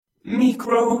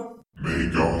Micro.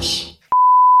 Megos.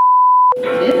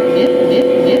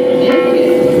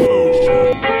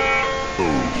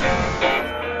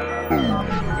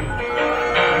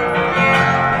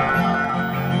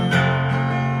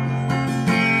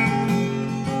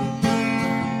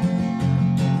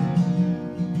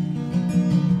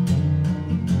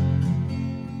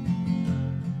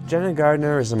 Jenna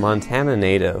Gardner is a Montana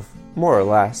native, more or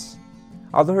less.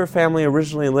 Although her family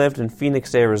originally lived in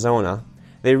Phoenix, Arizona,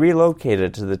 they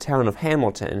relocated to the town of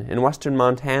Hamilton in western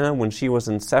Montana when she was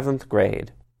in 7th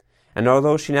grade. And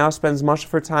although she now spends much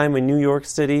of her time in New York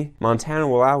City, Montana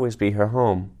will always be her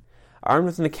home. Armed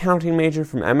with an accounting major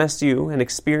from MSU and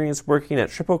experience working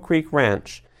at Triple Creek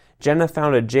Ranch, Jenna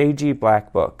founded J.G.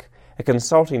 Blackbook, a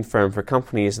consulting firm for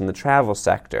companies in the travel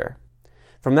sector.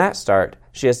 From that start,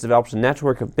 she has developed a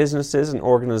network of businesses and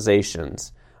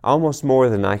organizations, almost more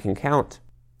than I can count.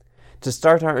 To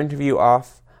start our interview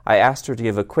off, I asked her to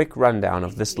give a quick rundown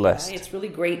of this list. It's really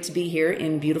great to be here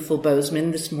in beautiful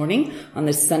Bozeman this morning on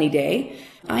this sunny day.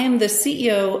 I am the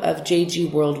CEO of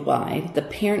JG Worldwide, the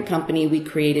parent company we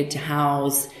created to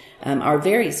house our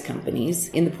various companies.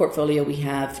 In the portfolio, we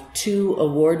have 2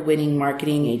 award-winning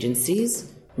marketing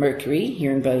agencies, Mercury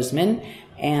here in Bozeman,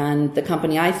 and the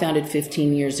company I founded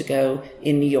 15 years ago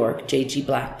in New York, JG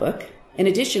Blackbook. In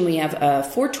addition, we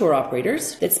have 4 tour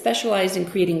operators that specialize in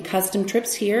creating custom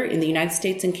trips here in the United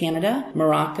States and Canada,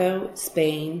 Morocco,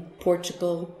 Spain,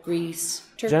 Portugal, Greece,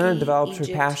 Turkey, Jenna developed Egypt,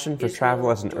 her passion for Israel,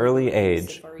 travel at an early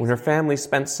age when her family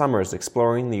spent summers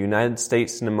exploring the United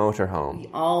States in a motorhome. We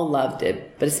all loved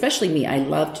it, but especially me. I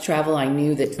loved to travel. I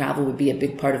knew that travel would be a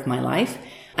big part of my life.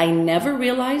 I never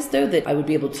realized, though, that I would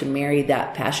be able to marry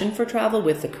that passion for travel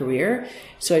with a career.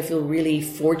 So I feel really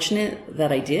fortunate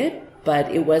that I did,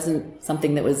 but it wasn't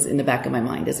something that was in the back of my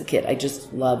mind as a kid. I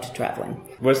just loved traveling.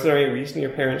 Was there any reason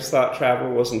your parents thought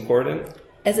travel was important?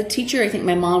 As a teacher, I think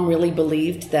my mom really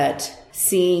believed that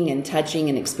seeing and touching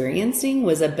and experiencing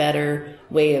was a better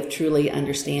way of truly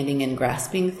understanding and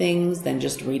grasping things than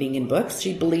just reading in books.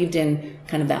 She believed in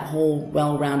kind of that whole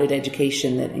well-rounded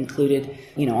education that included,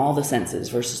 all the senses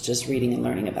versus just reading and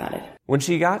learning about it. When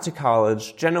she got to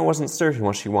college, Jenna wasn't certain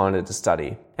what she wanted to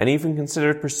study, and even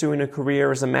considered pursuing a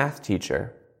career as a math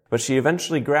teacher. But she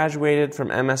eventually graduated from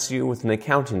MSU with an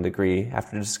accounting degree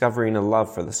after discovering a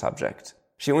love for the subject.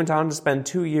 She went on to spend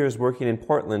 2 years working in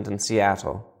Portland and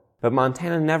Seattle. But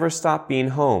Montana never stopped being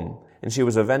home, and she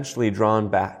was eventually drawn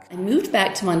back. I moved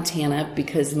back to Montana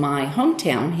because my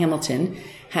hometown, Hamilton,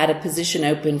 had a position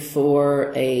open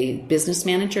for a business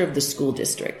manager of the school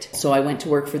district. So I went to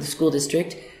work for the school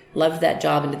district, loved that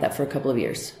job, and did that for a couple of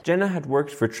years. Jenna had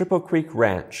worked for Triple Creek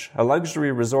Ranch, a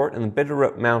luxury resort in the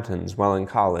Bitterroot Mountains, while in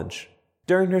college.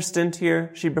 During her stint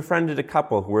here, she befriended a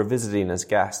couple who were visiting as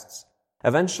guests.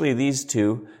 Eventually, these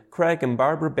 2, Craig and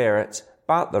Barbara Barrett,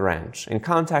 bought the ranch and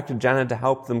contacted Jenna to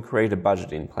help them create a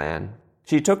budgeting plan.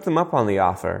 She took them up on the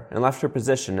offer and left her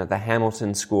position at the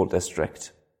Hamilton School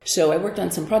District. So I worked on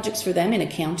some projects for them in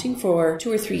accounting for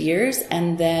 2 or 3 years,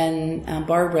 and then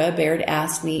Barbara Baird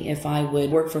asked me if I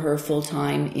would work for her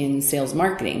full-time in sales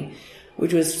marketing,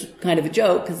 which was kind of a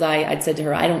joke because I'd said to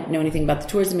her, I don't know anything about the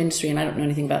tourism industry and I don't know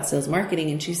anything about sales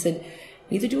marketing. And she said,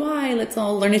 neither do I. Let's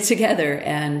all learn it together.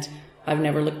 And I've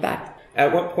never looked back.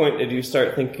 At what point did you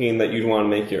start thinking that you'd want to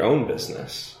make your own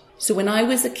business? So when I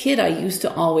was a kid, I used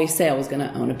to always say I was going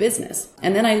to own a business.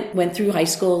 And then I went through high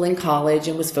school and college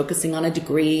and was focusing on a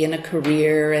degree and a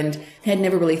career and had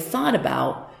never really thought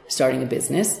about starting a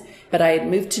business. But I had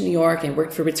moved to New York and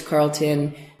worked for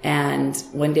Ritz-Carlton. And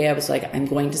one day I was like, I'm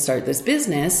going to start this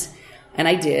business. And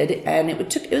I did. And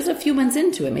it was a few months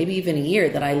into it, maybe even a year,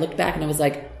 that I looked back and I was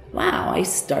like, wow, I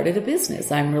started a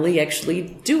business. I'm really actually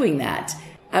doing that.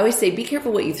 I always say, be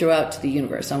careful what you throw out to the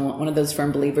universe. I'm one of those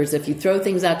firm believers. If you throw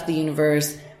things out to the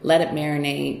universe, let it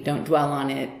marinate, don't dwell on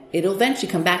it, it'll eventually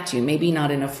come back to you, maybe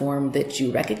not in a form that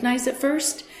you recognize at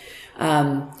first.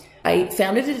 I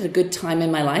founded it at a good time in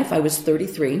my life. I was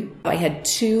 33. I had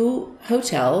 2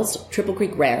 hotels, Triple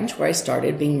Creek Ranch, where I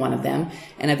started, being one of them,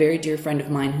 and a very dear friend of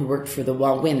mine who worked for the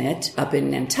Wauwinet up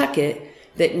in Nantucket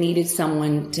that needed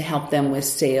someone to help them with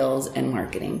sales and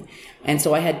marketing. And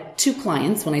so I had 2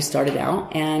 clients when I started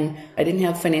out, and I didn't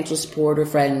have financial support or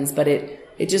friends, but it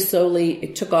just slowly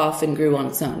took off and grew on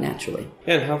its own naturally.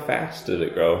 And how fast did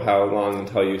it grow? How long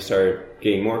until you started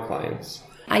getting more clients?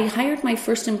 I hired my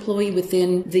first employee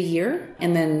within the year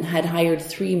and then had hired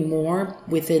 3 more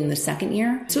within the second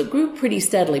year. So it grew pretty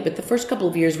steadily, but the first couple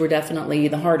of years were definitely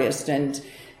the hardest. And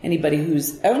anybody who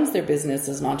owns their business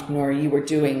as an entrepreneur,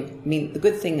 the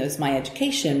good thing is my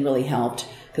education really helped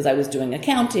because I was doing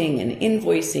accounting and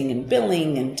invoicing and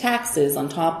billing and taxes on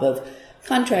top of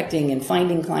contracting and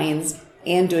finding clients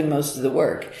and doing most of the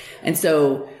work. And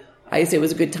so I say it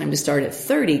was a good time to start at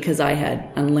 30 because I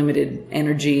had unlimited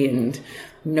energy and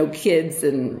no kids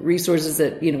and resources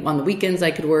that, on the weekends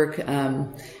I could work.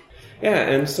 Yeah,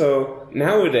 and so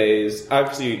nowadays,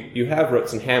 obviously you have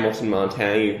roots in Hamilton,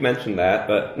 Montana, you've mentioned that,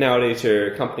 but nowadays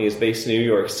your company is based in New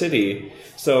York City.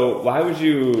 So why would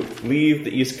you leave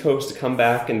the East Coast to come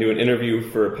back and do an interview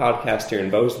for a podcast here in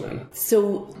Bozeman?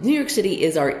 So New York City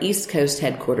is our East Coast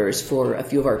headquarters for a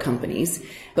few of our companies.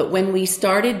 But when we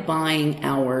started buying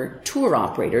our tour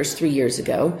operators 3 years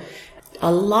ago,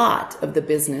 a lot of the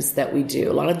business that we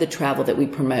do, a lot of the travel that we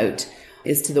promote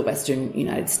is to the Western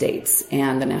United States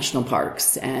and the national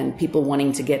parks and people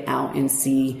wanting to get out and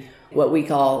see what we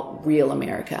call real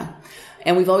America.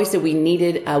 And we've always said we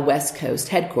needed a West Coast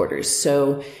headquarters.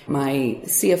 So my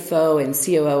CFO and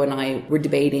COO and I were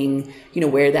debating,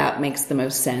 where that makes the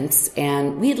most sense.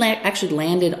 And we had actually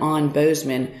landed on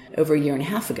Bozeman over a year and a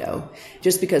half ago,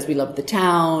 just because we love the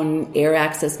town. Air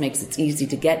access makes it easy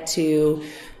to get to.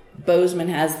 Bozeman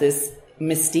has this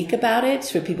mystique about it.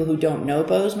 For people who don't know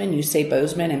Bozeman, you say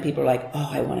Bozeman and people are like, oh,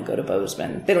 I want to go to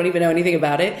Bozeman. They don't even know anything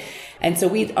about it. And so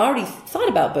we'd already thought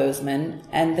about Bozeman,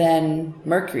 and then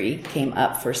Mercury came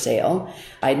up for sale.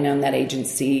 I'd known that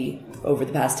agency over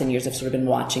the past 10 years. I've sort of been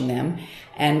watching them.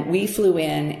 And we flew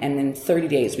in, and in 30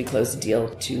 days we closed the deal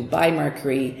to buy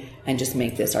Mercury and just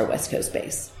make this our West Coast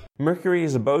base. Mercury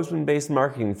is a Bozeman-based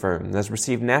marketing firm that's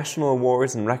received national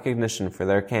awards and recognition for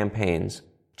their campaigns.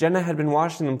 Jenna had been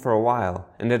watching them for a while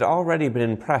and had already been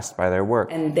impressed by their work.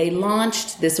 And they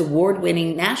launched this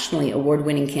nationally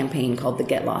award-winning campaign called the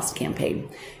Get Lost campaign.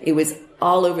 It was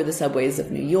all over the subways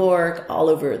of New York, all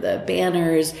over the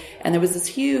banners, and there was this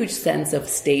huge sense of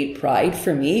state pride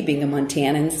for me, being a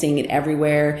Montanan, seeing it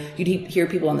everywhere. You'd hear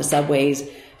people on the subways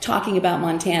talking about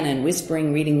Montana and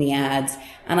whispering, reading the ads.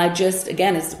 And I just,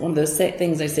 again, it's one of those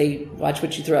things I say, watch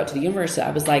what you throw out to the universe.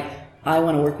 I was like, I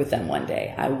want to work with them one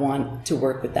day. I want to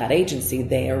work with that agency.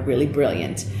 They are really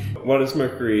brilliant. What is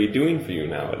Mercury doing for you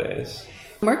nowadays?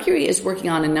 Mercury is working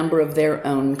on a number of their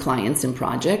own clients and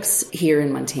projects here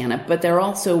in Montana, but they're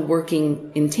also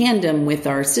working in tandem with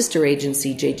our sister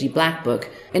agency, JG Black Book,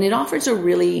 and it offers a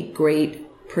really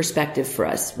great perspective for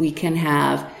us. We can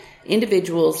have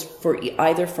individuals for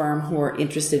either firm who are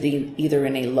interested in either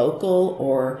in a local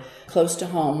or close to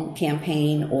home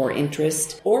campaign or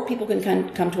interest, or people can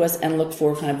come to us and look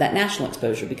for kind of that national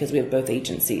exposure because we have both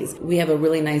agencies. We have a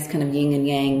really nice kind of yin and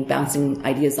yang, bouncing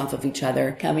ideas off of each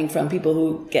other, coming from people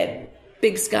who get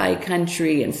big sky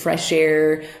country and fresh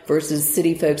air versus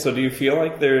city folks. So do you feel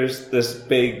like there's this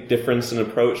big difference in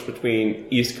approach between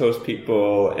East Coast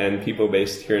people and people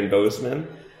based here in Bozeman?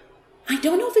 I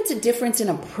don't know if it's a difference in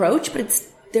approach, but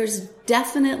there's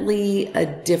definitely a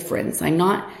difference. I'm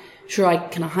not sure I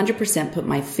can 100% put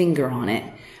my finger on it,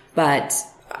 but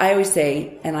I always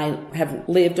say, and I have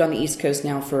lived on the East Coast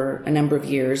now for a number of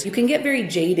years, you can get very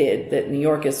jaded that New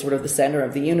York is sort of the center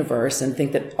of the universe and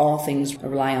think that all things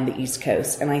rely on the East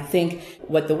Coast. And I think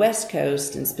what the West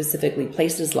Coast, and specifically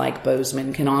places like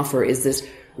Bozeman, can offer is this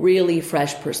really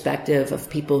fresh perspective of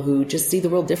people who just see the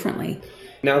world differently.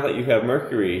 Now that you have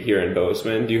Mercury here in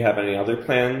Bozeman, do you have any other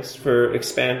plans for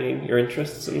expanding your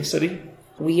interests in the city?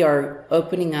 We are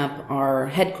opening up our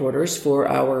headquarters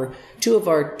for two of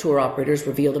our tour operators,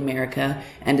 Revealed America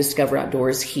and Discover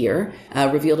Outdoors here.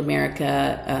 Revealed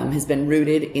America has been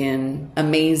rooted in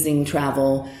amazing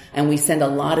travel, and we send a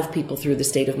lot of people through the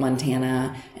state of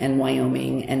Montana and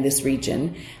Wyoming and this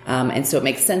region. And so it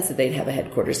makes sense that they'd have a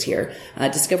headquarters here.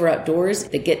 Discover Outdoors,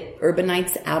 they get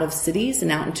urbanites out of cities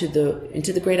and out into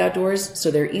the great outdoors. So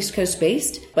they're East Coast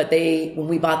based, but when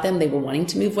we bought them, they were wanting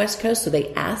to move West Coast. So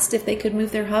they asked if they could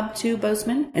move their hub to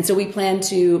Bozeman. And so we plan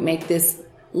to make this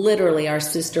literally our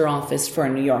sister office for our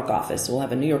New York office. So we'll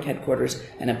have a New York headquarters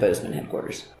and a Bozeman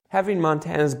headquarters. Having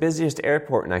Montana's busiest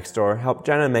airport next door helped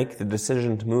Jenna make the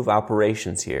decision to move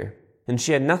operations here, and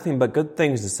she had nothing but good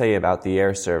things to say about the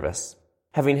air service.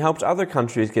 Having helped other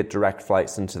countries get direct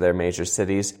flights into their major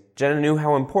cities, Jenna knew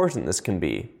how important this can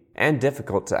be, and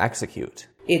difficult to execute.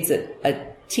 It's a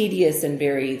tedious and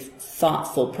very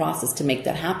thoughtful process to make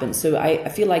that happen. So I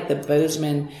feel like the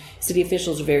Bozeman city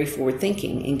officials are very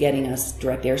forward-thinking in getting us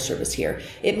direct air service here.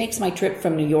 It makes my trip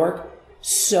from New York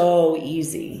so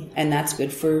easy, and that's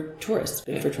good for tourists,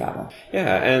 good for travel.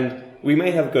 Yeah, and we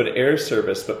may have good air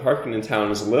service, but parking in town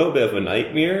is a little bit of a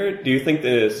nightmare. Do you think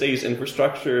the city's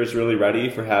infrastructure is really ready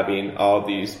for having all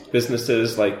these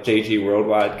businesses like JG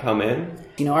Worldwide come in?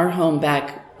 Our home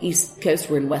back East Coast,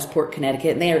 we're in Westport,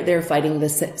 Connecticut, and they're fighting the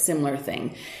similar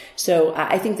thing. So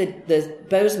I think that the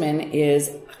Bozeman is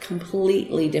a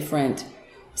completely different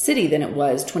city than it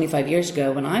was 25 years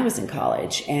ago when I was in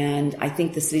college. And I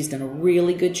think the city's done a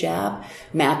really good job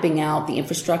mapping out the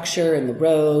infrastructure and the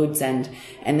roads, and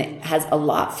it has a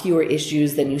lot fewer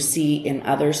issues than you see in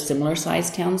other similar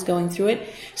sized towns going through it.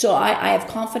 So I have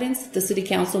confidence that the city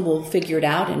council will figure it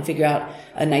out and figure out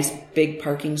a nice big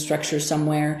parking structure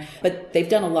somewhere. But they've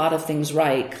done a lot of things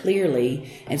right,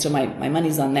 clearly. And so my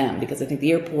money's on them, because I think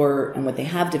the airport and what they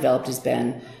have developed has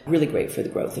been really great for the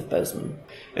growth of Bozeman.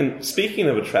 And speaking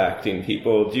of attracting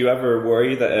people, do you ever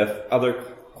worry that if other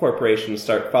corporations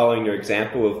start following your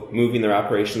example of moving their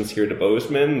operations here to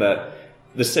Bozeman, that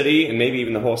the city and maybe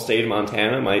even the whole state of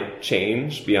Montana might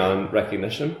change beyond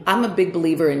recognition? I'm a big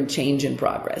believer in change and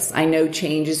progress. I know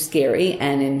change is scary,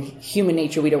 and in human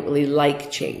nature, we don't really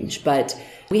like change, but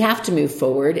we have to move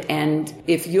forward. And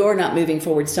if you're not moving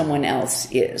forward, someone else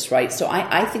is, right? So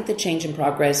I think the change and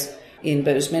progress in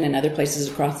Bozeman and other places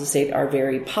across the state are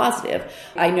very positive.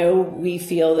 I know we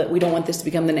feel that we don't want this to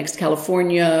become the next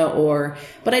California,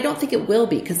 but I don't think it will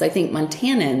be, because I think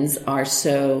Montanans are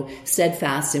so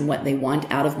steadfast in what they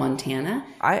want out of Montana.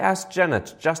 I asked Jenna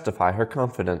to justify her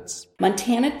confidence.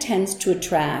 Montana tends to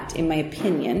attract, in my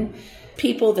opinion,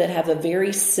 people that have a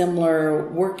very similar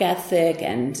work ethic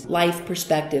and life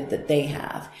perspective that they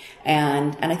have.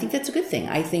 And I think that's a good thing.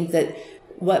 I think that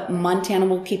what Montana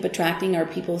will keep attracting are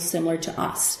people similar to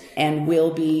us, and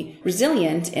will be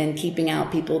resilient in keeping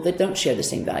out people that don't share the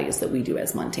same values that we do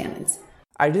as Montanans.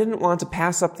 I didn't want to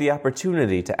pass up the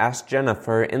opportunity to ask Jenna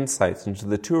for her insights into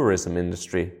the tourism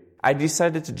industry. I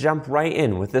decided to jump right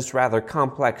in with this rather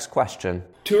complex question.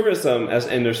 Tourism as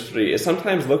an industry is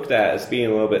sometimes looked at as being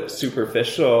a little bit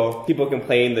superficial. People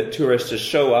complain that tourists just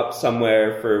show up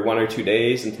somewhere for 1 or 2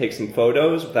 days and take some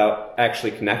photos without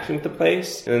actually connecting with the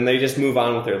place, and then they just move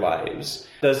on with their lives.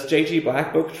 Does J.G.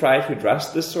 Black Book try to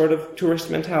address this sort of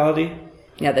tourist mentality?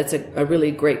 Yeah, that's a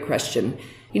really great question.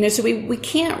 So we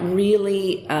can't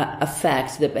really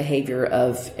affect the behavior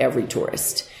of every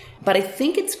tourist. But I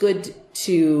think it's good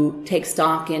to take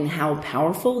stock in how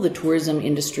powerful the tourism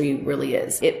industry really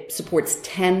is. It supports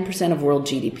 10% of world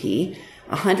GDP.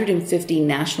 150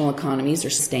 national economies are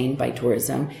sustained by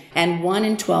tourism, and 1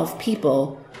 in 12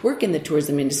 people work in the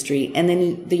tourism industry. And then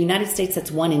in the United States,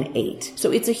 that's 1 in 8.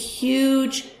 So it's a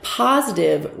huge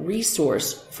positive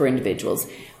resource for individuals.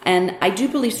 And I do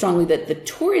believe strongly that the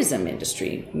tourism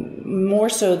industry, more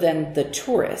so than the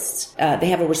tourists, they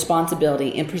have a responsibility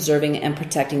in preserving and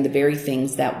protecting the very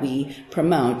things that we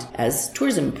promote as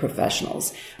tourism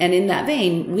professionals. And in that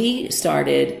vein, we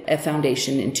started a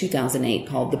foundation in 2008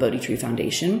 called the Bodhi Tree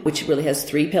Foundation, which really has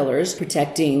 3 pillars: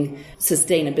 protecting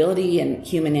sustainability and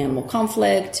human-animal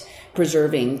conflict,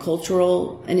 preserving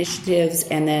cultural initiatives,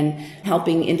 and then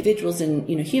helping individuals and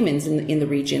humans in the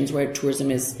regions where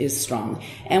tourism is strong.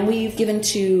 And we've given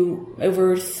to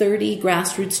over 30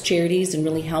 grassroots charities and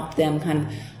really helped them kind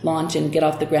of launch and get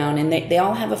off the ground. And they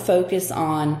all have a focus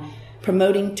on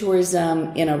promoting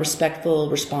tourism in a respectful,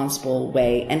 responsible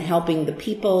way, and helping the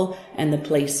people and the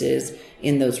places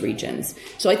in those regions.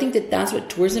 So I think that that's what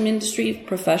tourism industry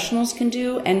professionals can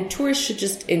do, and tourists should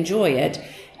just enjoy it.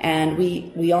 And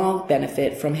we all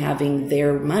benefit from having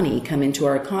their money come into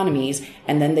our economies,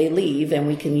 and then they leave, and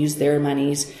we can use their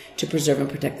monies to preserve and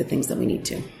protect the things that we need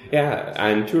to. Yeah,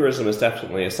 and tourism is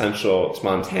definitely essential to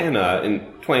Montana. In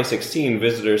 2016,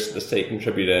 visitors to the state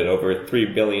contributed over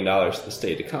 $3 billion to the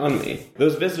state economy.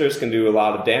 Those visitors can do a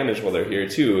lot of damage while they're here,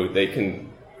 too. They can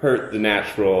hurt the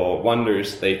natural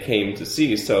wonders they came to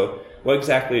see. So what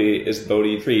exactly is the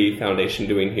Bodhi Tree Foundation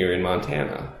doing here in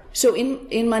Montana? So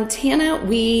in Montana,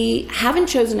 we haven't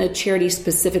chosen a charity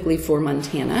specifically for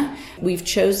Montana. We've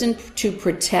chosen to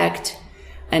protect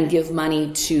and give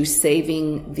money to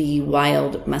saving the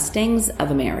wild mustangs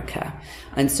of America.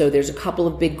 And so there's a couple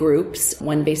of big groups,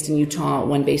 one based in Utah,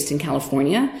 one based in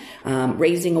California,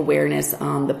 raising awareness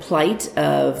on the plight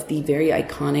of the very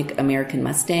iconic American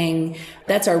Mustang.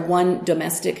 That's our one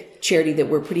domestic charity that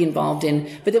we're pretty involved in.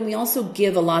 But then we also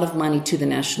give a lot of money to the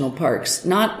national parks,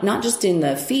 not just in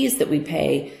the fees that we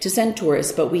pay to send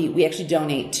tourists, but we actually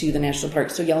donate to the national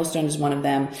parks. So Yellowstone is one of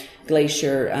them.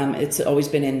 Glacier, it's always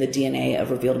been in the DNA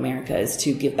of Revealed America, is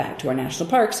to give back to our national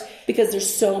parks, because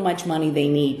there's so much money they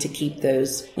need to keep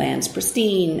those lands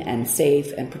pristine and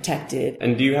safe and protected.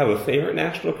 And do you have a favorite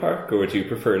national park, or would you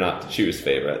prefer not to choose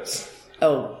favorites?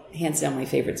 Oh, hands down, my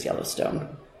favorite's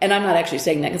Yellowstone. And I'm not actually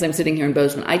saying that because I'm sitting here in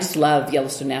Bozeman. I just love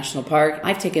Yellowstone National Park.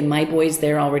 I've taken my boys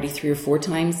there already 3 or 4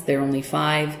 times. They're only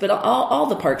 5. But all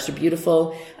the parks are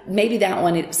beautiful. Maybe that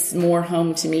one, it's more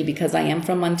home to me because I am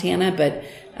from Montana, but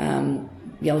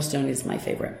Yellowstone is my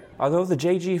favorite. Although the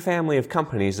JG family of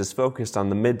companies is focused on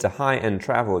the mid to high-end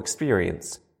travel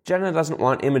experience, Jenna doesn't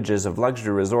want images of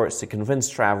luxury resorts to convince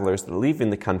travelers that leaving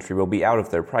the country will be out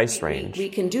of their price range. We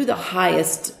can do the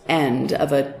highest end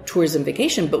of a tourism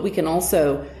vacation, but we can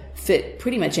also fit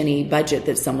pretty much any budget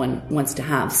that someone wants to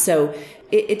have. So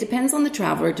it depends on the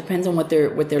traveler. It depends on what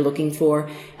they're looking for.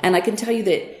 And I can tell you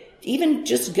that even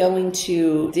just going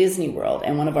to Disney World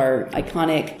and one of our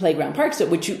iconic playground parks,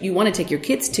 which you want to take your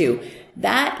kids to,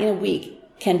 that in a week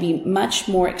can be much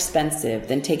more expensive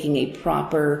than taking a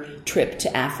proper trip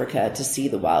to Africa to see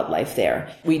the wildlife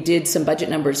there. We did some budget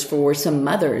numbers for some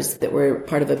mothers that were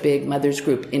part of a big mothers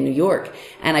group in New York,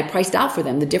 and I priced out for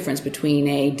them the difference between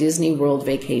a Disney World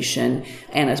vacation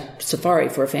and a safari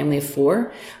for a family of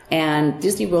 4, and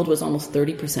Disney World was almost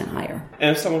 30% higher.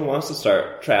 And if someone wants to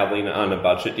start traveling on a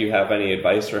budget, do you have any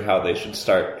advice for how they should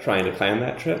start trying to plan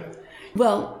that trip?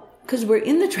 Well, because we're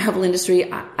in the travel industry,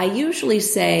 I usually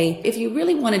say if you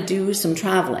really want to do some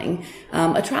traveling,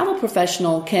 a travel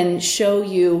professional can show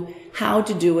you how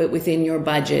to do it within your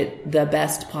budget the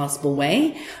best possible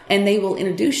way. And they will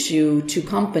introduce you to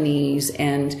companies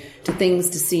and to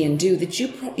things to see and do that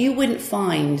you wouldn't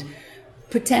find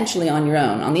potentially on your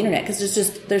own on the internet,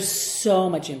 because there's so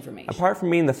much information. Apart from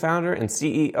being the founder and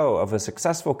CEO of a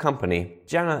successful company,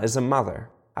 Jenna is a mother.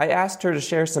 I asked her to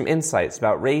share some insights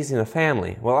about raising a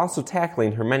family while also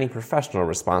tackling her many professional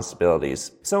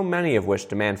responsibilities, so many of which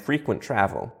demand frequent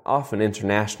travel, often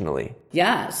internationally.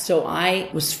 Yeah, so I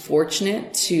was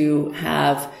fortunate to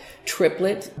have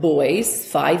triplet boys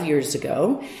 5 years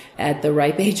ago at the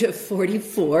ripe age of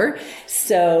 44.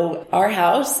 So our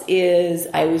house is,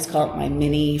 I always call it my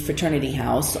mini fraternity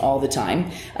house all the time.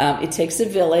 It takes a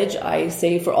village. I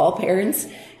say for all parents,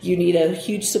 you need a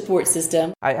huge support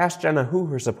system. I asked Jenna who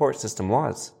her support system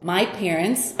was. My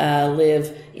parents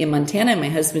live in Montana. My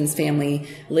husband's family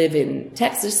live in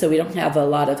Texas, so we don't have a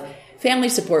lot of family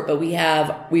support, but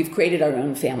we've created our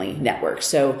own family network.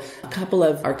 So a couple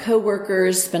of our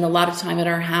coworkers spend a lot of time at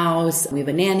our house. We have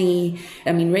a nanny.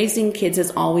 I mean, raising kids has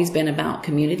always been about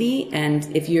community.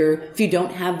 And if you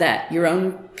don't have that, your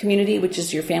own community, which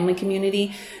is your family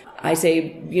community, I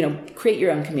say, create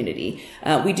your own community.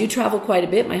 We do travel quite a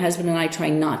bit. My husband and I try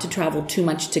not to travel too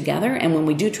much together. And when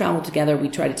we do travel together, we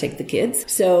try to take the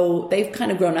kids. So they've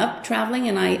kind of grown up traveling.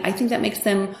 And I think that makes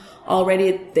them already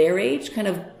at their age,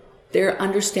 they're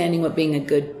understanding what being a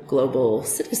good global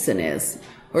citizen is.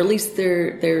 Or at least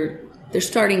they're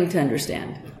starting to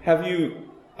understand. Have you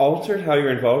altered how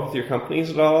you're involved with your companies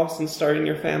at all since starting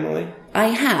your family? I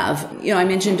have. I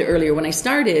mentioned earlier when I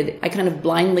started, I kind of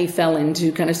blindly fell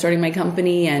into kind of starting my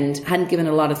company and hadn't given it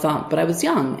a lot of thought, but I was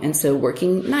young. And so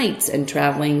working nights and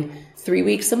traveling 3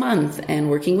 weeks a month and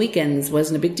working weekends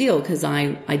wasn't a big deal because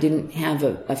I didn't have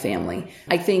a family.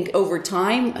 I think over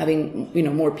time, having,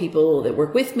 more people that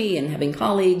work with me and having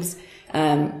colleagues,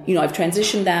 I've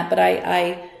transitioned that, but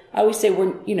I always say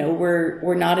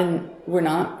we're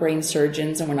not brain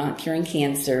surgeons and we're not curing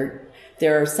cancer.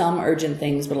 There are some urgent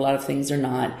things, but a lot of things are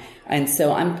not. And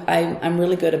so I'm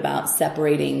really good about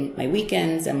separating my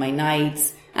weekends and my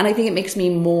nights. And I think it makes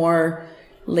me more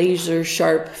laser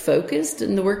sharp focused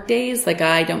in the work days. Like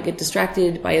I don't get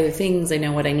distracted by other things. I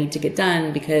know what I need to get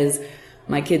done because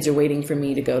my kids are waiting for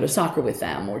me to go to soccer with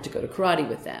them or to go to karate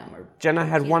with them. Jenna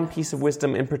had one piece of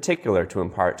wisdom in particular to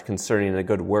impart concerning a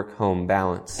good work-home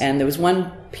balance. And there was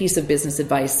one piece of business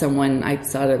advice I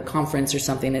saw at a conference or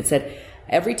something that said,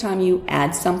 every time you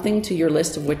add something to your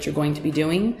list of what you're going to be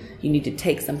doing, you need to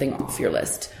take something off your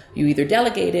list. You either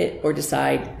delegate it or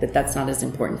decide that that's not as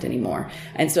important anymore.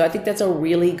 And so I think that's a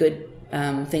really good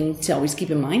thing to always keep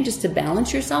in mind, just to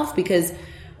balance yourself, because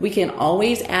we can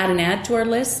always add to our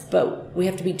list, but we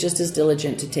have to be just as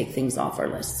diligent to take things off our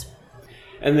lists.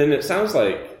 And then it sounds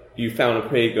like you found a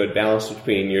pretty good balance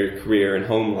between your career and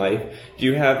home life. Do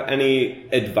you have any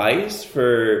advice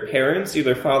for parents,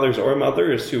 either fathers or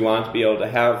mothers, who want to be able to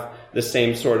have the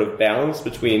same sort of balance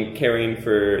between caring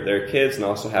for their kids and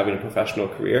also having a professional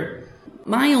career?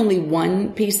 My only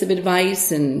one piece of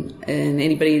advice, and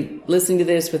anybody listening to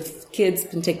this with kids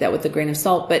can take that with a grain of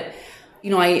salt, but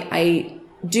I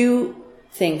do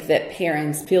think that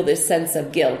parents feel this sense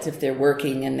of guilt if they're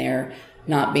working and they're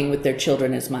not being with their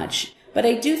children as much. But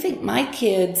I do think my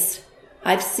kids,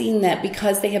 I've seen that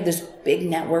because they have this big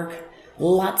network,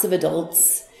 lots of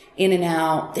adults in and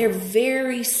out, they're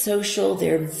very social,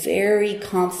 they're very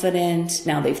confident.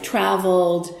 Now they've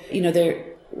traveled, they're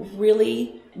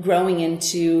really growing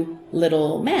into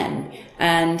little men.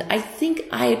 And I think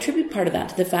I attribute part of that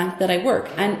to the fact that I work.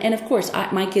 And of course,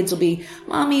 my kids will be,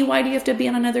 Mommy, why do you have to be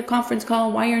on another conference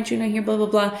call? Why aren't you not here? Blah, blah,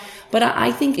 blah. But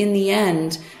I think in the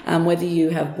end, whether you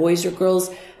have boys or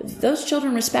girls, those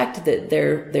children respect that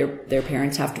their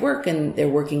parents have to work and they're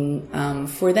working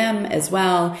for them as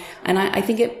well. And I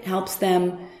think it helps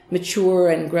them mature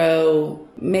and grow.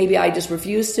 Maybe I just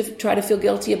refuse to try to feel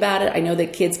guilty about it. I know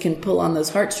that kids can pull on those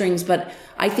heartstrings, but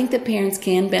I think that parents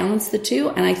can balance the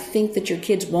two. And I think that your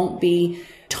kids won't be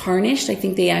tarnished. I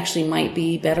think they actually might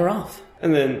be better off.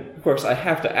 And then, of course, I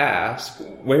have to ask,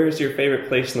 where is your favorite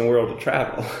place in the world to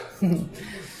travel?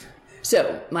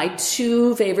 So my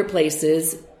two favorite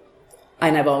places,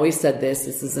 and I've always said this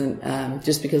isn't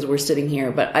just because we're sitting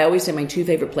here, but I always say my two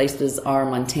favorite places are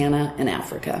Montana and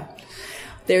Africa.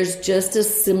 There's just a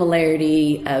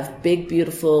similarity of big,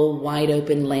 beautiful, wide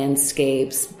open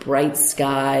landscapes, bright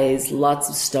skies, lots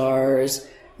of stars,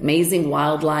 amazing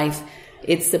wildlife.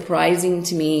 It's surprising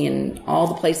to me in all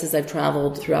the places I've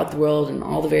traveled throughout the world and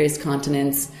all the various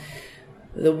continents,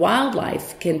 the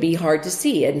wildlife can be hard to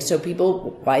see. And so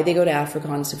people, why they go to Africa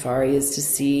on safari is to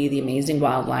see the amazing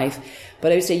wildlife.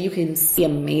 But I would say you can see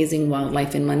amazing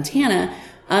wildlife in Montana,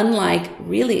 unlike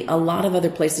really a lot of other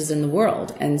places in the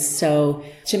world. And so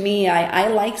to me, I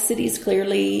like cities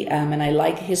clearly, and I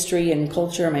like history and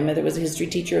culture. My mother was a history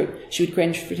teacher. She would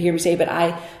cringe to hear me say, but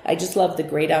I just love the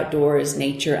great outdoors,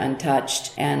 nature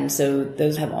untouched. And so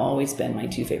those have always been my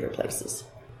two favorite places.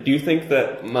 Do you think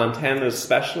that Montana is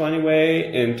special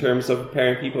anyway in terms of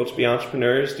preparing people to be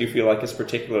entrepreneurs? Do you feel like it's a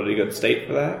particularly good state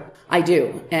for that? I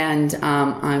do. And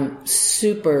I'm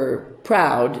super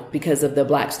proud because of the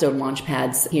Blackstone launch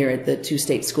pads here at the two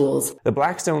state schools. The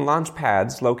Blackstone launch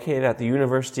pads, located at the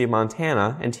University of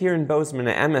Montana and here in Bozeman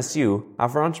at MSU,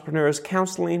 offer entrepreneurs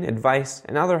counseling, advice,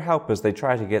 and other help as they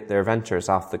try to get their ventures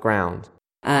off the ground.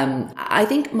 I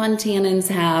think Montanans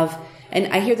have,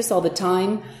 and I hear this all the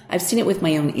time, I've seen it with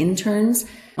my own interns,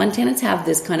 Montanans have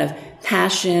this kind of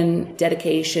passion,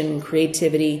 dedication,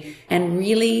 creativity, and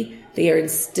really they are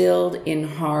instilled in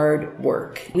hard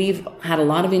work. We've had a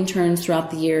lot of interns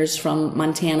throughout the years from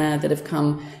Montana that have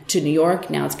come to New York.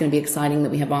 Now it's going to be exciting that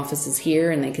we have offices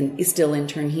here and they can still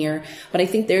intern here. But I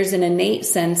think there's an innate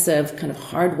sense of kind of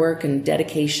hard work and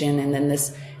dedication, and then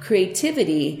this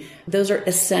creativity. Those are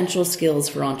essential skills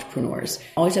for entrepreneurs.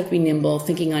 Always have to be nimble,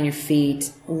 thinking on your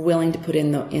feet, willing to put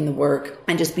in the work,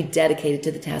 and just be dedicated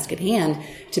to the task at hand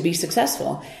to be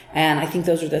successful. And I think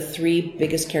those are the three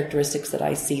biggest characteristics that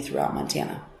I see throughout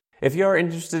Montana. If you are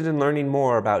interested in learning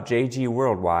more about JG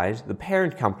Worldwide, the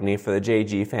parent company for the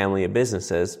JG family of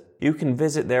businesses, you can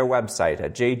visit their website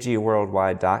at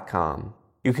jgworldwide.com.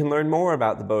 You can learn more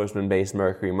about the Bozeman-based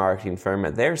Mercury marketing firm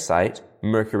at their site,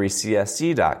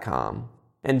 mercurycsc.com.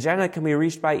 And Jenna can be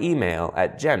reached by email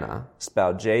at Jenna,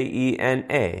 spelled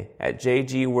Jena, at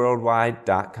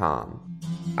jgworldwide.com.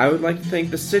 I would like to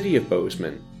thank the City of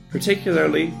Bozeman,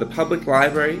 particularly the Public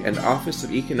Library and Office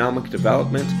of Economic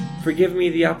Development, for giving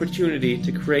me the opportunity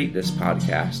to create this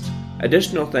podcast.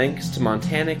 Additional thanks to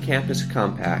Montana Campus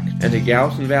Compact and to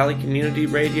Gallatin Valley Community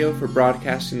Radio for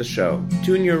broadcasting the show.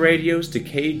 Tune your radios to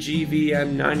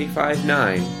KGVM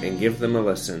 95.9 and give them a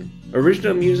listen.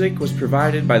 Original music was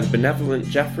provided by the benevolent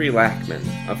Jeffrey Lackman,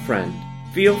 a friend.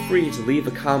 Feel free to leave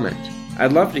a comment.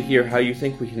 I'd love to hear how you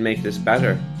think we can make this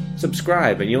better.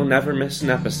 Subscribe and you'll never miss an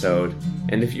episode.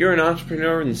 And if you're an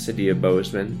entrepreneur in the city of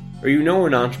Bozeman, or you know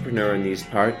an entrepreneur in these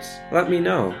parts, let me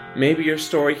know. Maybe your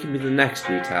story can be the next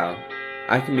we tell.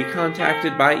 I can be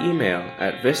contacted by email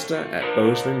at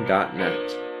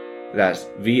vista@bozeman.net. That's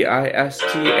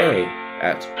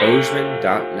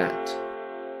VISTA@bozeman.net.